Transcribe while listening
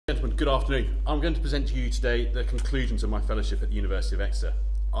Good afternoon. I'm going to present to you today the conclusions of my fellowship at the University of Exeter.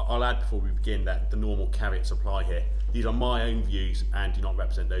 I'll add before we begin that the normal caveats apply here. These are my own views and do not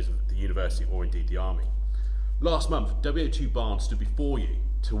represent those of the university or indeed the army. Last month, WO2 Barnes stood before you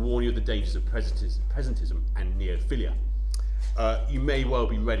to warn you of the dangers of presentism and neophilia. You may well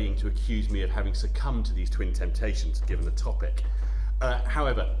be readying to accuse me of having succumbed to these twin temptations given the topic.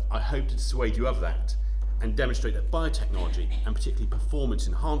 However, I hope to dissuade you of that and demonstrate that biotechnology, and particularly performance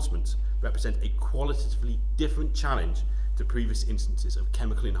enhancements, represent a qualitatively different challenge to previous instances of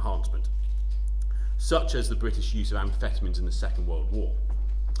chemical enhancement, such as the British use of amphetamines in the Second World War.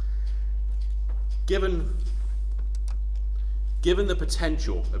 Given the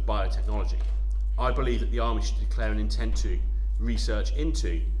potential of biotechnology, I believe that the Army should declare an intent to research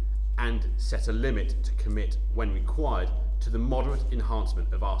into and set a limit to commit, when required, to the moderate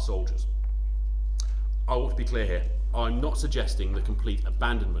enhancement of our soldiers. I want to be clear here, I'm not suggesting the complete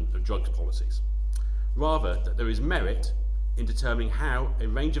abandonment of drugs policies. Rather, that there is merit in determining how a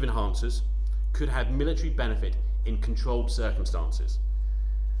range of enhancers could have military benefit in controlled circumstances.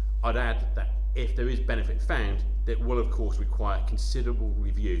 I'd add that if there is benefit found, that will of course require considerable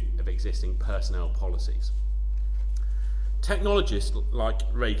review of existing personnel policies. Technologists like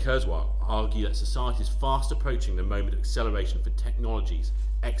Ray Kurzweil argue that society is fast approaching the moment of acceleration for technology's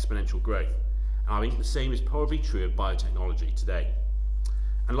exponential growth. And I think the same is probably true of biotechnology today.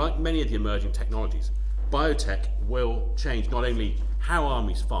 And like many of the emerging technologies, biotech will change not only how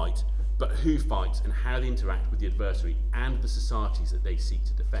armies fight, but who fights and how they interact with the adversary and the societies that they seek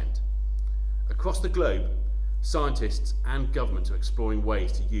to defend. Across the globe, scientists and governments are exploring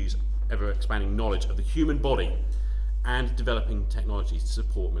ways to use ever-expanding knowledge of the human body and developing technologies to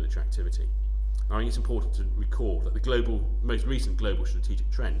support military activity. I think it's important to recall that the most recent global strategic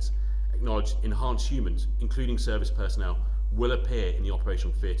trends acknowledge enhanced humans, including service personnel, will appear in the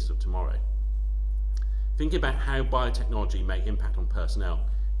operational theatres of tomorrow. Thinking about how biotechnology may impact on personnel,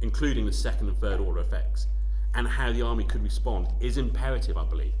 including the second and third order effects, and how the Army could respond is imperative, I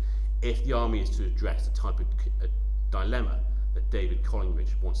believe, if the Army is to address the type of dilemma that David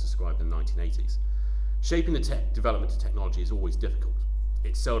Collingridge once described in the 1980s. Shaping the development of technology is always difficult.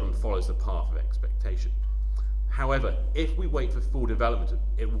 It seldom follows the path of expectation. However, if we wait for full development,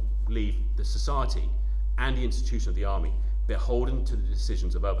 it will leave the society and the institution of the Army beholden to the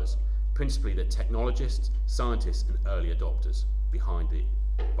decisions of others, principally the technologists, scientists and early adopters behind the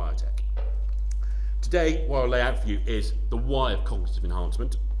biotech. Today, what I'll lay out for you is the why of cognitive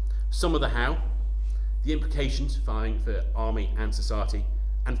enhancement, some of the how, the implications for Army and society,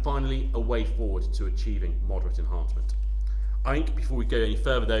 and finally a way forward to achieving moderate enhancement. I think before we go any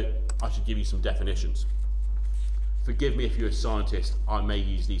further though, I should give you some definitions. Forgive me if you're a scientist, I may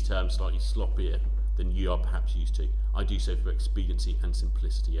use these terms slightly sloppier than you are perhaps used to. I do so for expediency and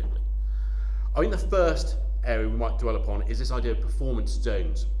simplicity only. I think the first area we might dwell upon is this idea of performance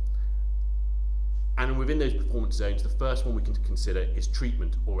zones. And within those performance zones, the first one we can consider is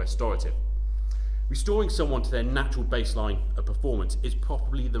treatment or restorative. Restoring someone to their natural baseline of performance is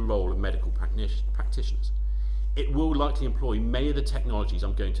probably the role of medical practitioners. It will likely employ many of the technologies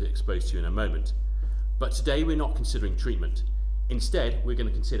I'm going to expose to you in a moment. But today we're not considering treatment. Instead, we're going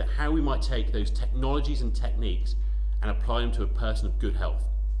to consider how we might take those technologies and techniques and apply them to a person of good health.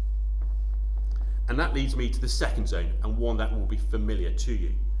 And that leads me to the second zone, and one that will be familiar to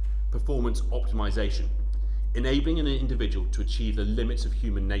you: performance optimization, enabling an individual to achieve the limits of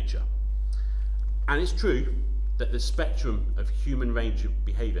human nature. And it's true that the spectrum of human range of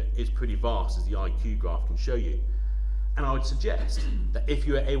behaviour is pretty vast, as the IQ graph can show you. And I would suggest that if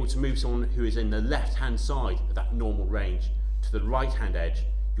you are able to move someone who is in the left-hand side of that normal range to the right-hand edge,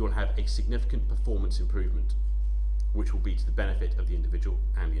 you'll have a significant performance improvement, which will be to the benefit of the individual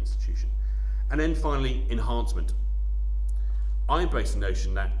and the institution. And then finally, enhancement. I embrace the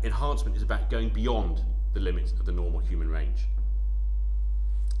notion that enhancement is about going beyond the limits of the normal human range.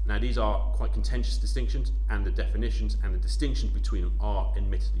 Now, these are quite contentious distinctions, and the definitions and the distinctions between them are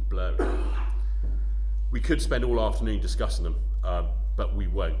admittedly blurry. We could spend all afternoon discussing them, but we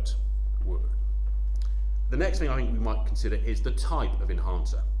won't. The next thing I think we might consider is the type of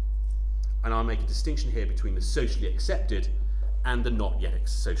enhancer. And I'll make a distinction here between the socially accepted and the not yet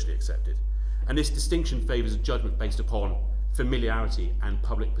socially accepted. And this distinction favours a judgment based upon familiarity and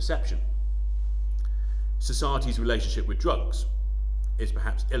public perception. Society's relationship with drugs is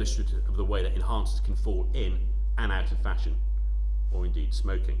perhaps illustrative of the way that enhancers can fall in and out of fashion, or indeed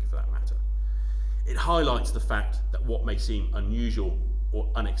smoking for that matter. It highlights the fact that what may seem unusual or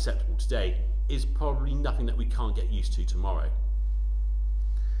unacceptable today is probably nothing that we can't get used to tomorrow.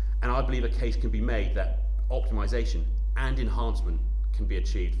 And I believe a case can be made that optimization and enhancement can be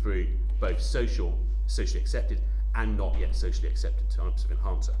achieved through both socially accepted and not yet socially accepted types of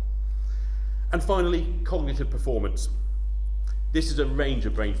enhancer. And finally, cognitive performance. This is a range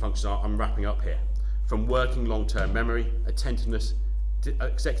of brain functions I'm wrapping up here, from working long-term memory, attentiveness, to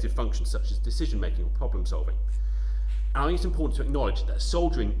executive functions such as decision-making or problem-solving. And I think it's important to acknowledge that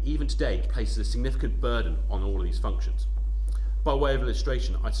soldiering, even today, places a significant burden on all of these functions. By way of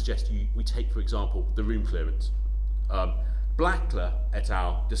illustration, I suggest we take, for example, the room clearance. Blackler et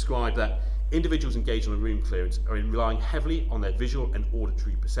al. Described that individuals engaged on a room clearance are relying heavily on their visual and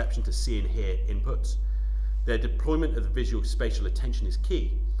auditory perception to see and hear inputs. Their deployment of the visual spatial attention is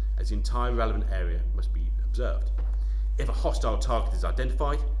key, as the entire relevant area must be observed. If a hostile target is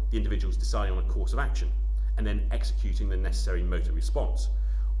identified, the individual is deciding on a course of action and then executing the necessary motor response,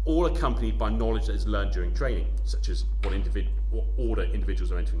 all accompanied by knowledge that is learned during training, such as what order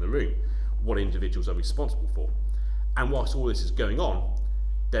individuals are entering the room, what individuals are responsible for. And whilst all this is going on,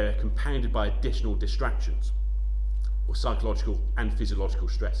 they're compounded by additional distractions, or psychological and physiological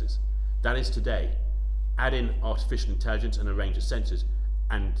stresses. That is today. Add in artificial intelligence and a range of sensors,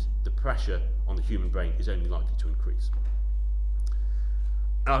 and the pressure on the human brain is only likely to increase.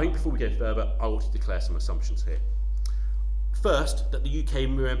 And I think before we go further, I ought to declare some assumptions here. First, that the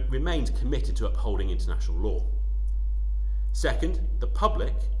UK remains committed to upholding international law. Second, the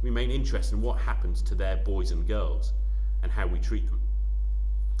public remain interested in what happens to their boys and girls and how we treat them.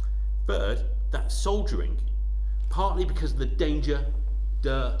 Third, that soldiering, partly because of the danger,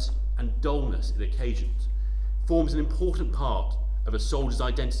 dirt and dullness it occasions, forms an important part of a soldier's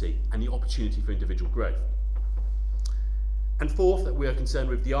identity and the opportunity for individual growth. And fourth, that we are concerned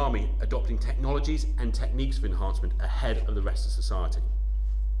with the Army adopting technologies and techniques for enhancement ahead of the rest of society.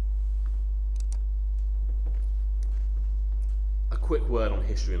 A quick word on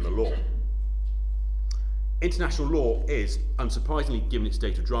history and the law. International law is, unsurprisingly given its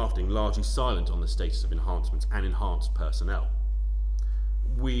date of drafting, largely silent on the status of enhancements and enhanced personnel.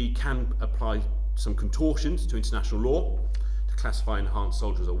 We can apply some contortions to international law to classify enhanced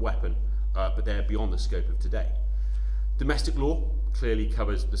soldiers as a weapon, but they're beyond the scope of today. Domestic law clearly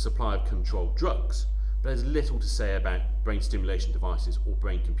covers the supply of controlled drugs, but there's little to say about brain stimulation devices or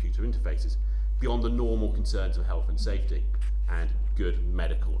brain-computer interfaces beyond the normal concerns of health and safety and good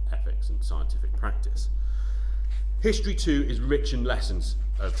medical ethics and scientific practice. History too is rich in lessons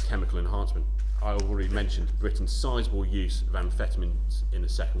of chemical enhancement. I already mentioned Britain's sizable use of amphetamines in the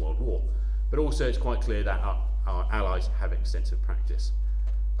Second World War, but also it's quite clear that our allies have extensive practice.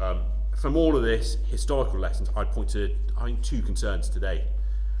 From all of this historical lessons, I'd point to, I think, two concerns today.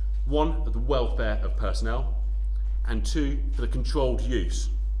 One, the welfare of personnel, and two, for the controlled use.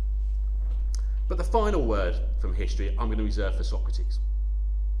 But the final word from history I'm going to reserve for Socrates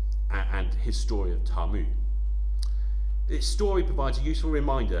and his story of Tamu. This story provides a useful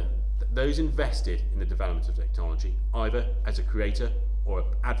reminder that those invested in the development of technology, either as a creator or an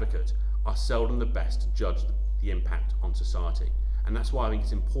advocate, are seldom the best to judge the impact on society. And that's why I think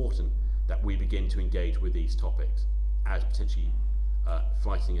it's important that we begin to engage with these topics, as potentially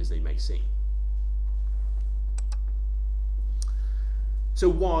frightening as they may seem. So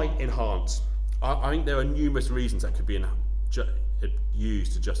why enhance? I think there are numerous reasons that could be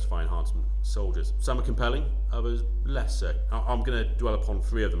used to justify enhancement of soldiers. Some are compelling, others less so. I'm going to dwell upon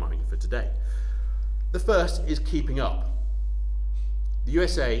three of them, I think, for today. The first is keeping up. The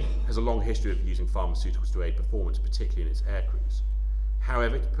USA has a long history of using pharmaceuticals to aid performance, particularly in its air crews.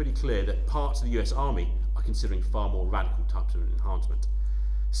 However, it's pretty clear that parts of the US Army are considering far more radical types of enhancement.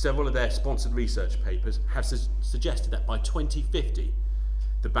 Several of their sponsored research papers have suggested that by 2050,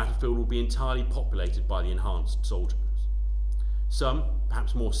 the battlefield will be entirely populated by the enhanced soldiers. Some,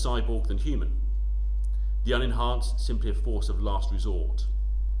 perhaps more cyborg than human. The unenhanced, simply a force of last resort.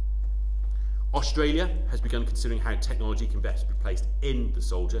 Australia has begun considering how technology can best be placed in the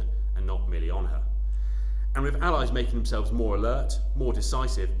soldier and not merely on her. And with allies making themselves more alert, more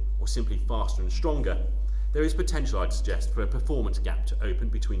decisive, or simply faster and stronger, there is potential, I'd suggest, for a performance gap to open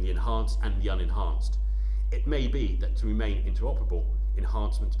between the enhanced and the unenhanced. It may be that to remain interoperable,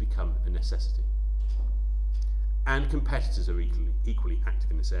 enhancements become a necessity. And competitors are equally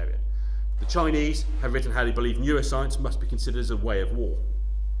active in this area. The Chinese have written how they believe neuroscience must be considered as a way of war.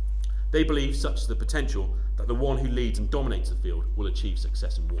 They believe such is the potential that the one who leads and dominates the field will achieve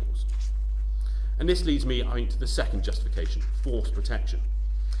success in wars. And this leads me, I think, to the second justification, force protection.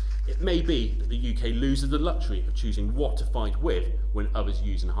 It may be that the UK loses the luxury of choosing what to fight with when others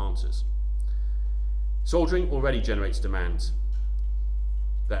use enhancers. Soldiering already generates demands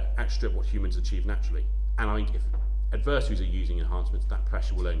that outstrip what humans achieve naturally. And I think if adversaries are using enhancements, that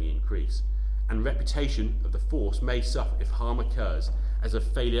pressure will only increase. And reputation of the force may suffer if harm occurs as a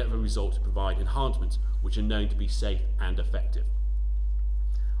failure of a result to provide enhancements which are known to be safe and effective.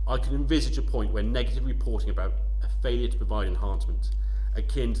 I can envisage a point where negative reporting about a failure to provide enhancements,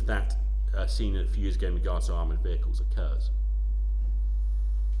 akin to that seen a few years ago in regards to armoured vehicles, occurs.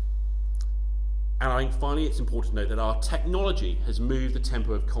 And I think finally it's important to note that our technology has moved the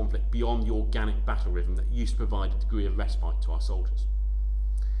tempo of conflict beyond the organic battle rhythm that used to provide a degree of respite to our soldiers.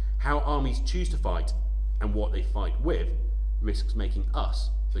 How armies choose to fight and what they fight with risks making us,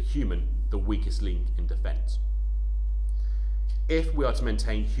 the human, the weakest link in defence. If we are to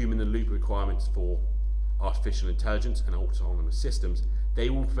maintain human-in-the-loop requirements for artificial intelligence and autonomous systems, they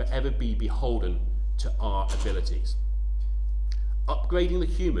will forever be beholden to our abilities. Upgrading the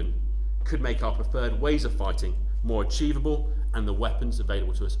human could make our preferred ways of fighting more achievable and the weapons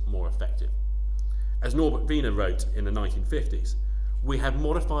available to us more effective. As Norbert Wiener wrote in the 1950s, we have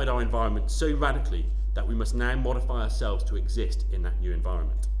modified our environment so radically that we must now modify ourselves to exist in that new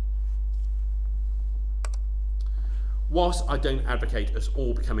environment. Whilst I don't advocate us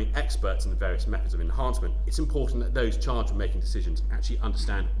all becoming experts in the various methods of enhancement, it's important that those charged with making decisions actually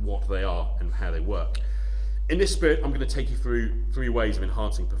understand what they are and how they work. In this spirit, I'm going to take you through 3 ways of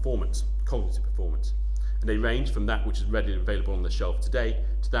enhancing performance, cognitive performance, and they range from that which is readily available on the shelf today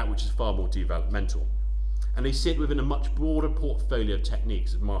to that which is far more developmental. And they sit within a much broader portfolio of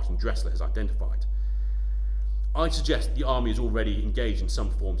techniques, as Martin Dressler has identified. I suggest that the Army is already engaged in some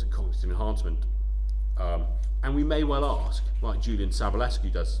forms of cognitive enhancement, and we may well ask, like Julian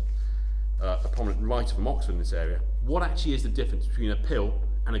Savulescu does, a prominent writer from Oxford in this area, what actually is the difference between a pill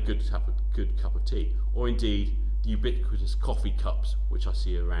and a good cup of tea, or indeed the ubiquitous coffee cups which I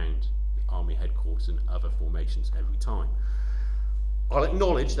see around the Army headquarters and other formations every time. I'll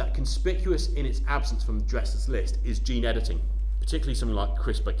acknowledge that conspicuous in its absence from Dressler's list is gene editing, particularly something like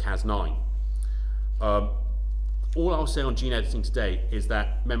CRISPR-Cas9. All I'll say on gene editing today is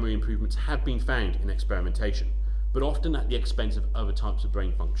that memory improvements have been found in experimentation, but often at the expense of other types of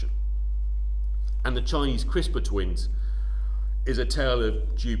brain function. And the Chinese CRISPR twins is a tale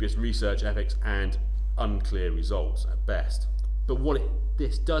of dubious research ethics and unclear results at best. But what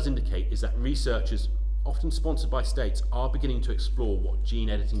this does indicate is that researchers, often sponsored by states, are beginning to explore what gene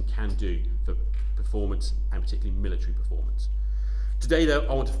editing can do for performance, and particularly military performance. Today, though,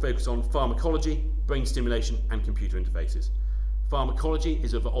 I want to focus on pharmacology, brain stimulation, and computer interfaces. Pharmacology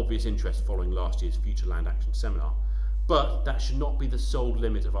is of obvious interest following last year's Future Land Action seminar, but that should not be the sole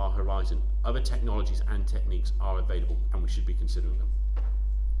limit of our horizon. Other technologies and techniques are available, and we should be considering them.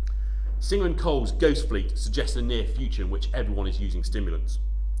 Singer & Cole's Ghost Fleet suggests a near future in which everyone is using stimulants.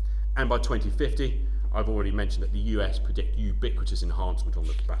 And by 2050, I've already mentioned that the US predict ubiquitous enhancement on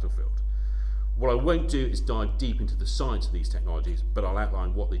the battlefield. What I won't do is dive deep into the science of these technologies, but I'll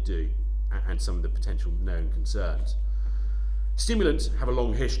outline what they do and some of the potential known concerns. Stimulants have a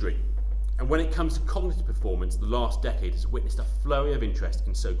long history, and when it comes to cognitive performance, the last decade has witnessed a flurry of interest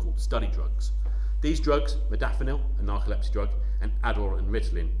in so-called study drugs. These drugs, modafinil, a narcolepsy drug, and Adderall and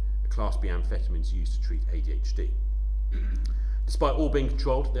Ritalin, are Class B amphetamines used to treat ADHD. Despite all being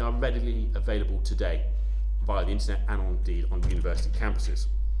controlled, they are readily available today via the internet and indeed on university campuses.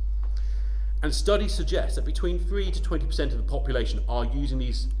 And studies suggest that between 3 to 20% of the population are using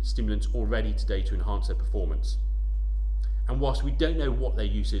these stimulants already today to enhance their performance. And whilst we don't know what their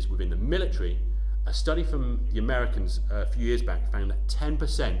use is within the military, a study from the Americans a few years back found that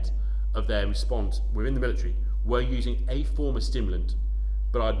 10% of their response within the military were using a form of stimulant,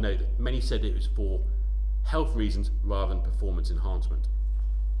 but I'd note that many said it was for health reasons rather than performance enhancement.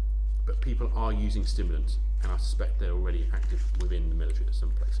 But people are using stimulants, and I suspect they're already active within the military at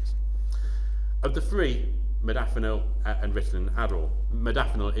some places. Of the 3, modafinil and Ritalin and Adderall,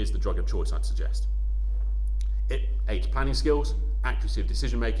 modafinil is the drug of choice, I'd suggest. It aids planning skills, accuracy of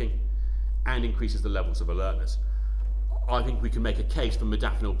decision making, and increases the levels of alertness. I think we can make a case for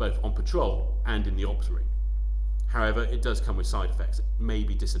modafinil both on patrol and in the ops ring. However, it does come with side effects that may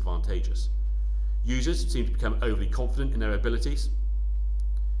be disadvantageous. Users seem to become overly confident in their abilities.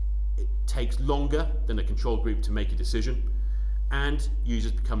 It takes longer than a control group to make a decision, and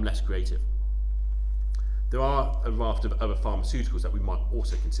users become less creative. There are a raft of other pharmaceuticals that we might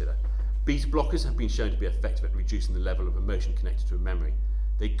also consider. Beta blockers have been shown to be effective at reducing the level of emotion connected to a memory.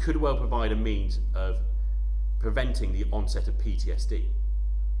 They could well provide a means of preventing the onset of PTSD.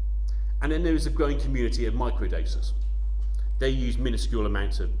 And then there is a growing community of microdosers. They use minuscule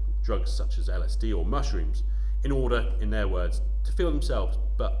amounts of drugs such as LSD or mushrooms in order, in their words, to feel themselves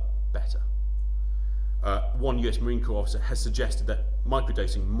but better. One US Marine Corps officer has suggested that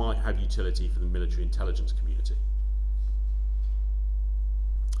microdosing might have utility for the military intelligence community.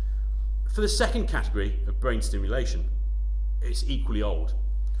 For the second category of brain stimulation, it's equally old.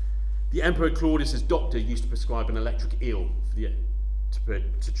 The Emperor Claudius's doctor used to prescribe an electric eel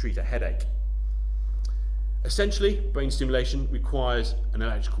to treat a headache. Essentially, brain stimulation requires an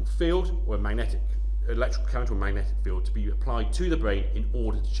electrical field or electrical current or magnetic field to be applied to the brain in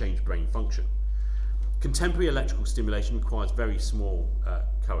order to change brain function. Contemporary electrical stimulation requires very small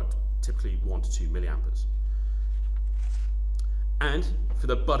current, typically 1 to 2 milliamperes. And for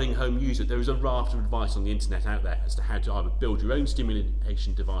the budding home user, there is a raft of advice on the internet out there as to how to either build your own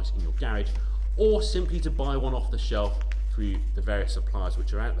stimulation device in your garage or simply to buy one off the shelf through the various suppliers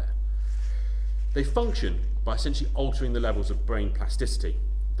which are out there. They function by essentially altering the levels of brain plasticity,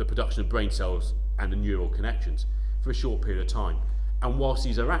 the production of brain cells and the neural connections for a short period of time. And whilst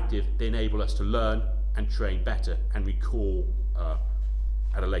these are active, they enable us to learn and train better and recall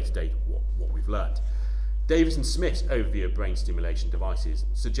at a later date what we've learned. Davis and Smith's overview of brain stimulation devices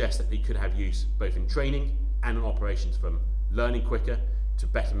suggests that they could have use both in training and in operations, from learning quicker to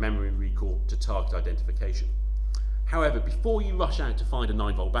better memory recall to target identification. However, before you rush out to find a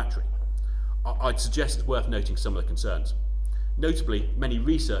 9-volt battery, I'd suggest it's worth noting some of the concerns. Notably, many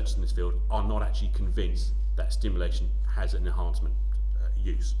researchers in this field are not actually convinced that stimulation has an enhancement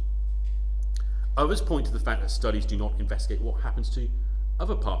use. Others point to the fact that studies do not investigate what happens to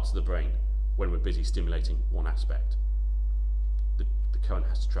other parts of the brain when we're busy stimulating one aspect. The current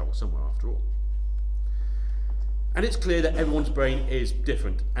has to travel somewhere after all. And it's clear that everyone's brain is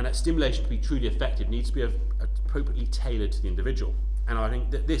different, and that stimulation to be truly effective needs to be appropriately tailored to the individual. And I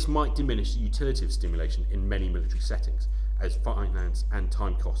think that this might diminish the utility of stimulation in many military settings as finance and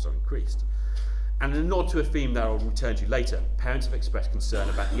time costs are increased. And in a nod to a theme that I'll return to later, parents have expressed concern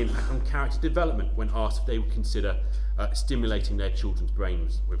about the impact on character development when asked if they would consider stimulating their children's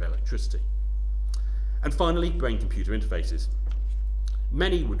brains with electricity. And finally, brain-computer interfaces.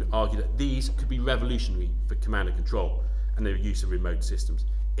 Many would argue that these could be revolutionary for command and control and their use of remote systems.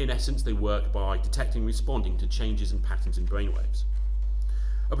 In essence, they work by detecting and responding to changes and patterns in brainwaves.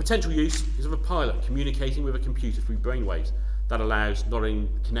 A potential use is of a pilot communicating with a computer through brainwaves that allows not only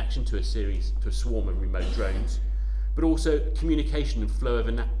connection to a swarm of remote drones, but also communication and flow of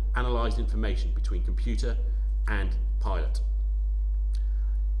analysed information between computer and pilot.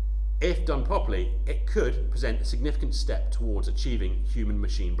 If done properly, it could present a significant step towards achieving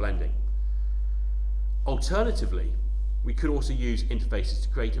human-machine blending. Alternatively, we could also use interfaces to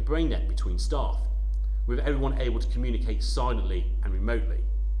create a brain net between staff, with everyone able to communicate silently and remotely.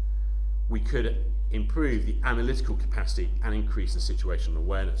 We could improve the analytical capacity and increase the situational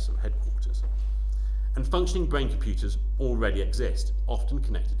awareness of headquarters. And functioning brain computers already exist, often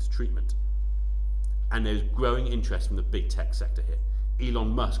connected to treatment. And there's growing interest from the big tech sector here. Elon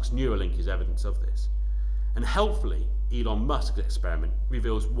Musk's Neuralink is evidence of this. And helpfully, Elon Musk's experiment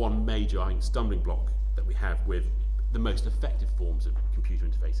reveals one major, stumbling block that we have with the most effective forms of computer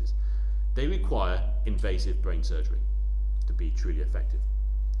interfaces. They require invasive brain surgery to be truly effective.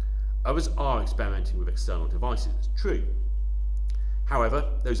 Others are experimenting with external devices, it's true. However,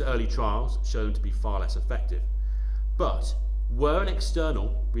 those early trials show them to be far less effective. But were an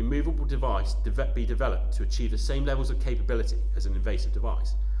external, removable device be developed to achieve the same levels of capability as an invasive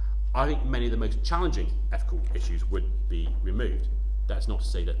device, I think many of the most challenging ethical issues would be removed. That's not to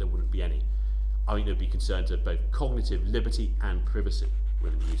say that there wouldn't be any. I think there would be concerns of both cognitive liberty and privacy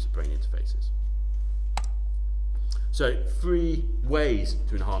with the use of brain interfaces. So 3 ways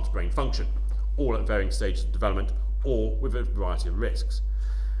to enhance brain function, all at varying stages of development or with a variety of risks.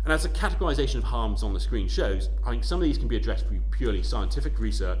 And as the categorisation of harms on the screen shows, I think some of these can be addressed through purely scientific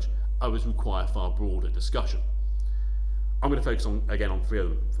research, others require far broader discussion. I'm going to focus again on 3 of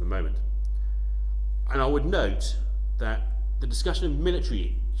them for the moment. And I would note that the discussion of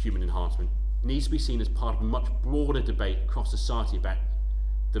military human enhancement needs to be seen as part of a much broader debate across society about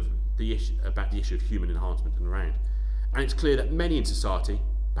the issue of human enhancement and around. And it's clear that many in society,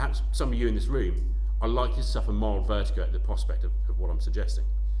 perhaps some of you in this room, are likely to suffer moral vertigo at the prospect of what I'm suggesting,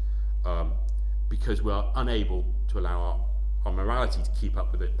 because we are unable to allow our morality to keep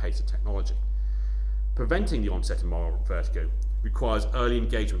up with the pace of technology. Preventing the onset of moral vertigo requires early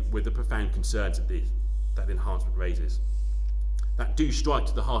engagement with the profound concerns that enhancement raises, that do strike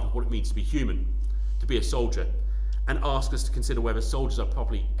to the heart of what it means to be human, to be a soldier, and ask us to consider whether soldiers are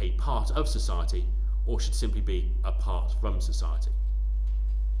properly a part of society or should simply be apart from society.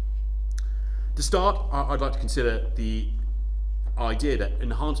 To start, I'd like to consider the idea that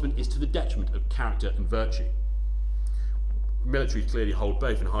enhancement is to the detriment of character and virtue. Military clearly hold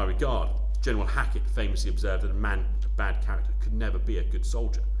both in high regard. General Hackett famously observed that a man of bad character could never be a good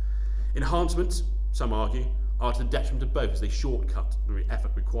soldier. Enhancements, some argue, are to the detriment of both as they shortcut the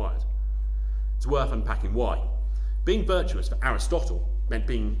effort required. It's worth unpacking why. Being virtuous for Aristotle meant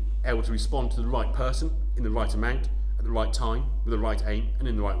being able to respond to the right person in the right amount, at the right time, with the right aim, and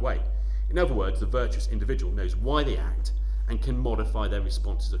in the right way. In other words, the virtuous individual knows why they act and can modify their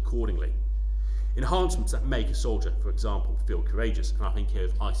responses accordingly. Enhancements that make a soldier, for example, feel courageous, and I think here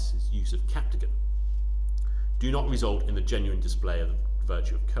of ISIS's use of captagon, do not result in the genuine display of the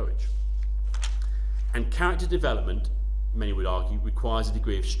virtue of courage. And character development, many would argue, requires a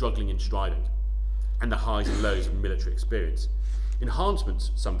degree of struggling and striving, and the highs and lows of military experience.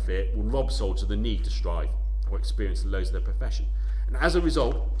 Enhancements, some fear, will rob soldiers of the need to strive or experience the lows of their profession, and as a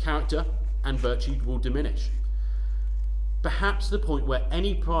result, character and virtue will diminish. Perhaps to the point where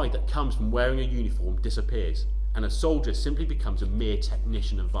any pride that comes from wearing a uniform disappears, and a soldier simply becomes a mere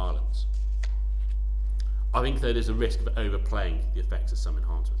technician of violence. I think there is a risk of overplaying the effects of some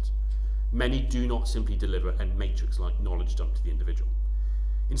enhancements. Many do not simply deliver a matrix-like knowledge dump to the individual.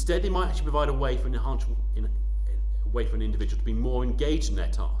 Instead, they might actually provide a way for an individual to be more engaged in their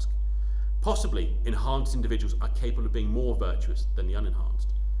task. Possibly, enhanced individuals are capable of being more virtuous than the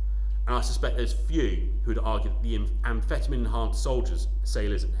unenhanced. And I suspect there's few who would argue that the amphetamine-enhanced soldiers,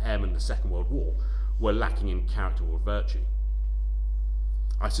 sailors and airmen in the Second World War were lacking in character or virtue.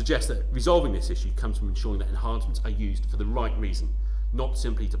 I suggest that resolving this issue comes from ensuring that enhancements are used for the right reason, not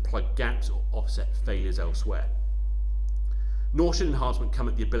simply to plug gaps or offset failures elsewhere. Nor should enhancement come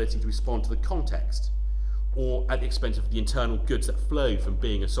at the ability to respond to the context, or at the expense of the internal goods that flow from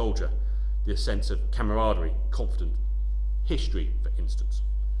being a soldier, the sense of camaraderie, confidence, history, for instance.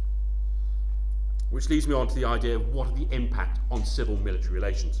 Which leads me on to the idea of what are the impact on civil-military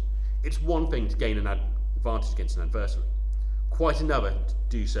relations. It's one thing to gain an advantage against an adversary, quite another to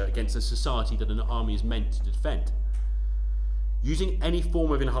do so against a society that an army is meant to defend. Using any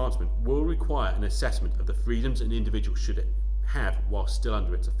form of enhancement will require an assessment of the freedoms an individual should have while still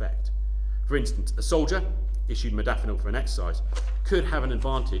under its effect. For instance, a soldier, issued modafinil for an exercise, could have an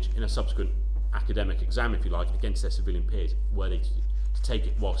advantage in a subsequent academic exam, if you like, against their civilian peers, were they to take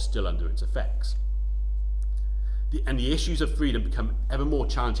it while still under its effects. The issues of freedom become ever more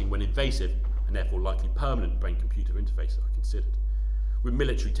challenging when invasive, and therefore likely permanent, brain-computer interfaces are considered. With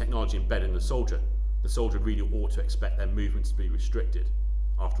military technology embedded in the soldier really ought to expect their movements to be restricted.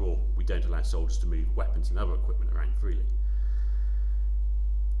 After all, we don't allow soldiers to move weapons and other equipment around freely.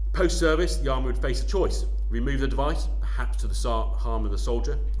 Post-service, the army would face a choice: remove the device, perhaps to the harm of the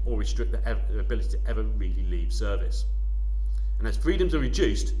soldier, or restrict their ability to ever really leave service. And as freedoms are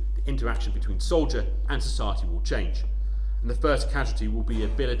reduced, the interaction between soldier and society will change, and the first casualty will be the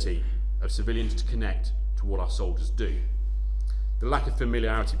ability of civilians to connect to what our soldiers do. The lack of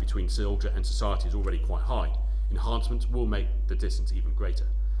familiarity between soldier and society is already quite high. Enhancements will make the distance even greater,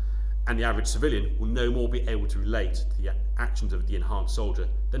 and the average civilian will no more be able to relate to the actions of the enhanced soldier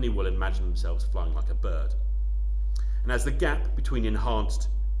than they will imagine themselves flying like a bird. And as the gap between enhanced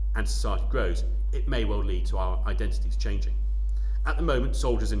and society grows, it may well lead to our identities changing. At the moment,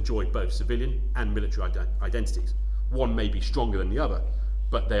 soldiers enjoy both civilian and military identities. One may be stronger than the other,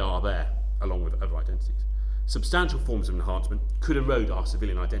 but they are there, along with other identities. Substantial forms of enhancement could erode our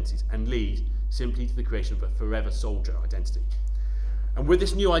civilian identities and lead simply to the creation of a forever soldier identity. And with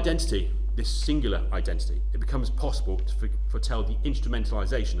this new identity, this singular identity, it becomes possible to foretell the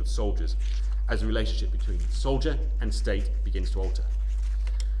instrumentalization of soldiers as the relationship between soldier and state begins to alter.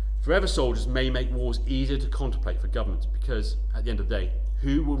 Forever soldiers may make wars easier to contemplate for governments because, at the end of the day,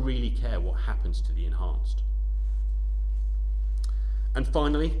 who will really care what happens to the enhanced? And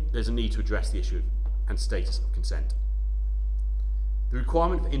finally, there's a need to address the issue and status of consent. The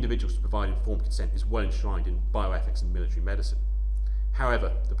requirement for individuals to provide informed consent is well enshrined in bioethics and military medicine.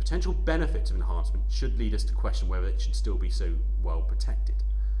 However, the potential benefits of enhancement should lead us to question whether it should still be so well protected.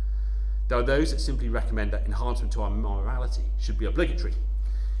 There are those that simply recommend that enhancement to our morality should be obligatory.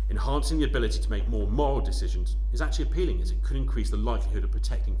 Enhancing the ability to make more moral decisions is actually appealing, as it could increase the likelihood of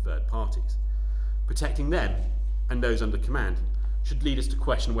protecting third parties. Protecting them, and those under command, should lead us to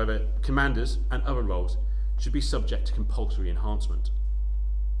question whether commanders and other roles should be subject to compulsory enhancement.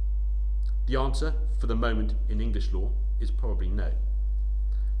 The answer, for the moment in English law, is probably no,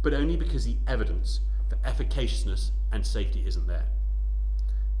 but only because the evidence for efficaciousness and safety isn't there.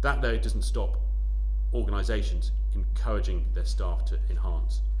 That, though, doesn't stop organisations encouraging their staff to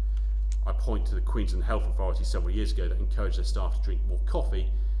enhance. I point to the Queensland Health Authority several years ago that encouraged their staff to drink more coffee,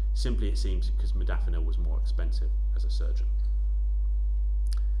 simply, it seems, because modafinil was more expensive as a surgeon.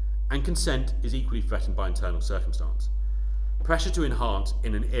 And consent is equally threatened by internal circumstance. Pressure to enhance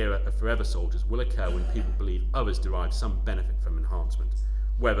in an era of forever soldiers will occur when people believe others derive some benefit from enhancement,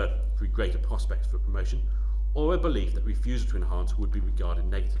 whether through greater prospects for promotion or a belief that refusal to enhance would be regarded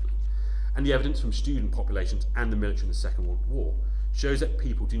negatively. And the evidence from student populations and the military in the Second World War shows that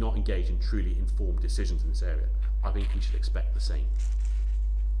people do not engage in truly informed decisions in this area. I think we should expect the same.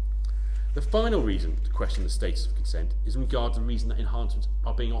 The final reason to question the status of consent is in regard to the reason that enhancements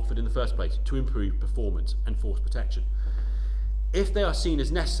are being offered in the first place, to improve performance and force protection. If they are seen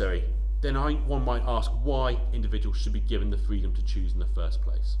as necessary, then I think one might ask why individuals should be given the freedom to choose in the first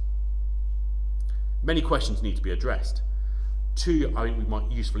place. Many questions need to be addressed. Two I think we might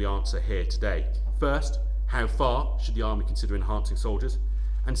usefully answer here today. First, how far should the Army consider enhancing soldiers?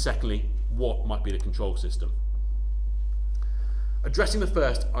 And secondly, what might be the control system? Addressing the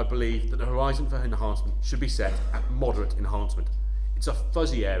first, I believe that the horizon for enhancement should be set at moderate enhancement. It's a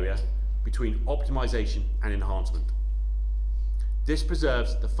fuzzy area between optimisation and enhancement. This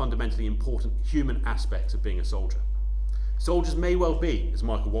preserves the fundamentally important human aspects of being a soldier. Soldiers may well be, as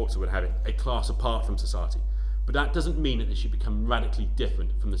Michael Walzer would have it, a class apart from society, but that doesn't mean that they should become radically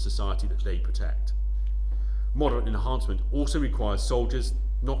different from the society that they protect. Moderate enhancement also requires soldiers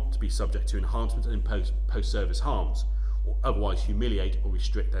not to be subject to enhancement and impose post-service harms, or otherwise humiliate or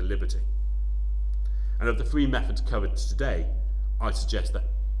restrict their liberty. And of the three methods covered today, I suggest that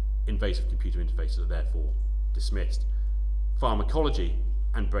invasive computer interfaces are therefore dismissed. Pharmacology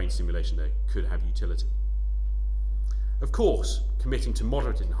and brain stimulation, though, could have utility. Of course, committing to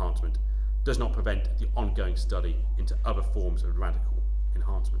moderate enhancement does not prevent the ongoing study into other forms of radical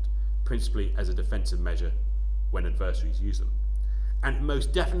enhancement, principally as a defensive measure when adversaries use them. And it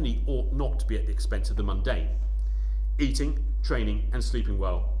most definitely ought not to be at the expense of the mundane. Eating, training and sleeping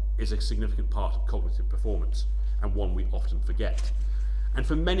well is a significant part of cognitive performance, and one we often forget. And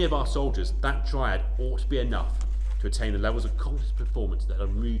for many of our soldiers, that triad ought to be enough to attain the levels of cognitive performance that are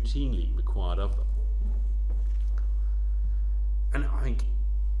routinely required of them. And I think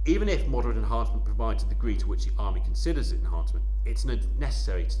even if moderate enhancement provides the degree to which the Army considers it enhancement, it's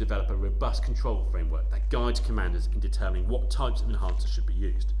necessary to develop a robust control framework that guides commanders in determining what types of enhancers should be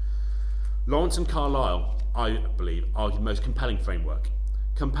used. Lawrence and Carlyle, I believe, argue the most compelling framework.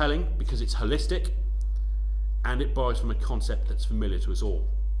 Compelling because it's holistic and it borrows from a concept that's familiar to us all.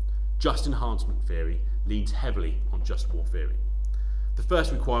 Just enhancement theory leans heavily on just war theory. The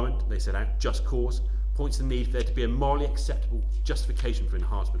first requirement, they set out, just cause, points to the need for there to be a morally acceptable justification for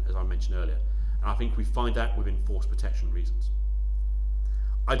enhancement, as I mentioned earlier, and I think we find that within force protection reasons.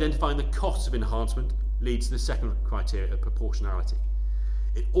 Identifying the costs of enhancement leads to the second criteria of proportionality.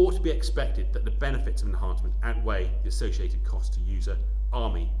 It ought to be expected that the benefits of enhancement outweigh the associated costs to user,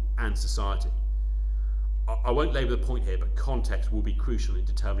 army and society. I won't labour the point here, but context will be crucial in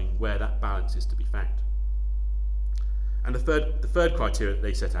determining where that balance is to be found. And the third criteria that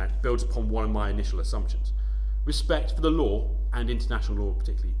they set out builds upon one of my initial assumptions. Respect for the law, and international law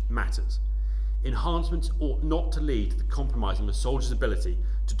particularly, matters. Enhancements ought not to lead to the compromising of a soldier's ability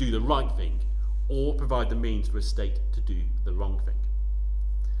to do the right thing or provide the means for a state to do the wrong thing.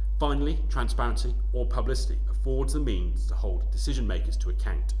 Finally, transparency or publicity affords the means to hold decision makers to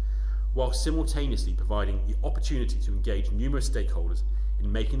account, while simultaneously providing the opportunity to engage numerous stakeholders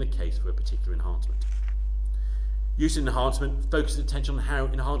in making the case for a particular enhancement. Use of enhancement focuses attention on how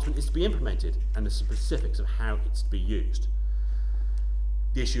enhancement is to be implemented and the specifics of how it's to be used.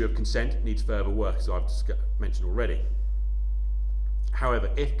 The issue of consent needs further work, as I've mentioned already. However,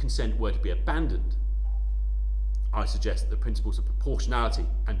 if consent were to be abandoned, I suggest that the principles of proportionality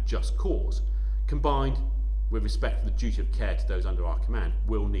and just cause, combined with respect for the duty of care to those under our command,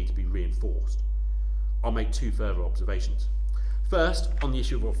 will need to be reinforced. I'll make two further observations. First, on the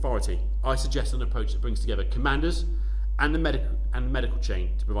issue of authority, I suggest an approach that brings together commanders and the medical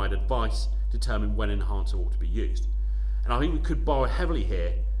chain to provide advice to determine when an enhancer ought to be used. And I think we could borrow heavily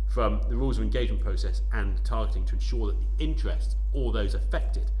here from the rules of engagement process and targeting to ensure that the interests or those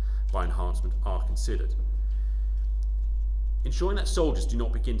affected by enhancement are considered. Ensuring that soldiers do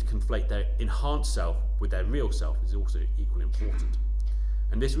not begin to conflate their enhanced self with their real self is also equally important.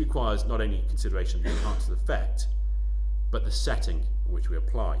 And this requires not only consideration of the enhancer's effect, but the setting in which we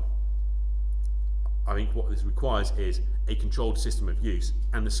apply. I think what this requires is a controlled system of use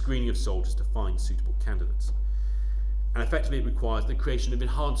and the screening of soldiers to find suitable candidates. And effectively it requires the creation of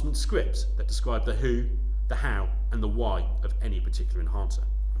enhancement scripts that describe the who, the how and the why of any particular enhancer.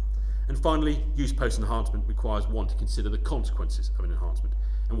 And finally, use post-enhancement requires one to consider the consequences of an enhancement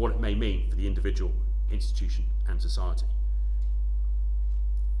and what it may mean for the individual, institution and society.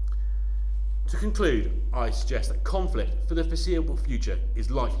 To conclude, I suggest that conflict for the foreseeable future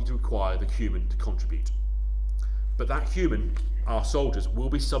is likely to require the human to contribute. But that human, our soldiers, will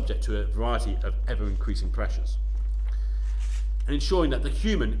be subject to a variety of ever-increasing pressures. And ensuring that the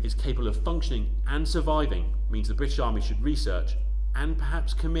human is capable of functioning and surviving means the British Army should research, and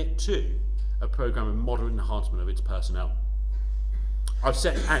perhaps commit to a programme of moderate enhancement of its personnel. I've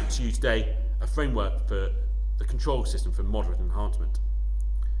set out to you today a framework for the control system for moderate enhancement,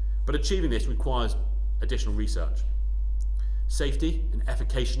 but achieving this requires additional research. Safety and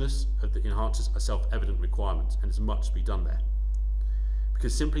efficaciousness of the enhancers are self-evident requirements, and there's much to be done there.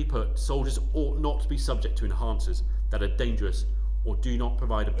 Because simply put, soldiers ought not to be subject to enhancers that are dangerous or do not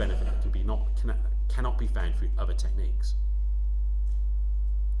provide a benefit that cannot be found through other techniques.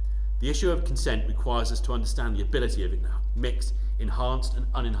 The issue of consent requires us to understand the ability of mixed, enhanced and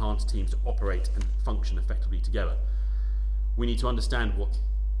unenhanced teams to operate and function effectively together. We need to understand what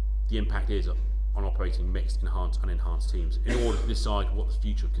the impact is on operating mixed, enhanced, unenhanced teams in order to decide what the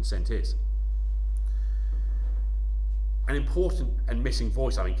future of consent is. An important and missing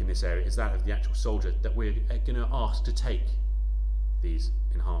voice, I think, in this area is that of the actual soldier that we're going to ask to take these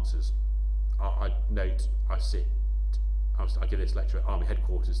enhancers. I give this lecture at Army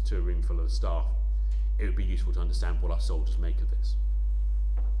Headquarters to a room full of staff. It would be useful to understand what our soldiers make of this.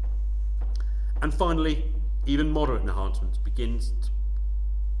 And finally, even moderate enhancements begins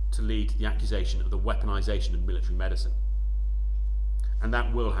to lead to the accusation of the weaponisation of military medicine. And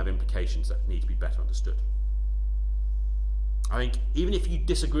that will have implications that need to be better understood. I think even if you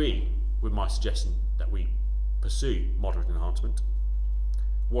disagree with my suggestion that we pursue moderate enhancement,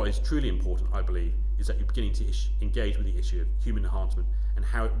 what is truly important, I believe, is that you're beginning to engage with the issue of human enhancement and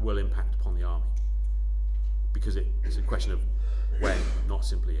how it will impact upon the Army. Because it's a question of when, not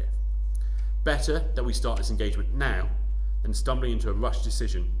simply if. Better that we start this engagement now than stumbling into a rushed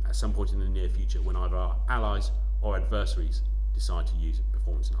decision at some point in the near future when either our allies or adversaries decide to use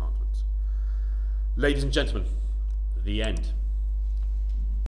performance enhancements. Ladies and gentlemen, the end.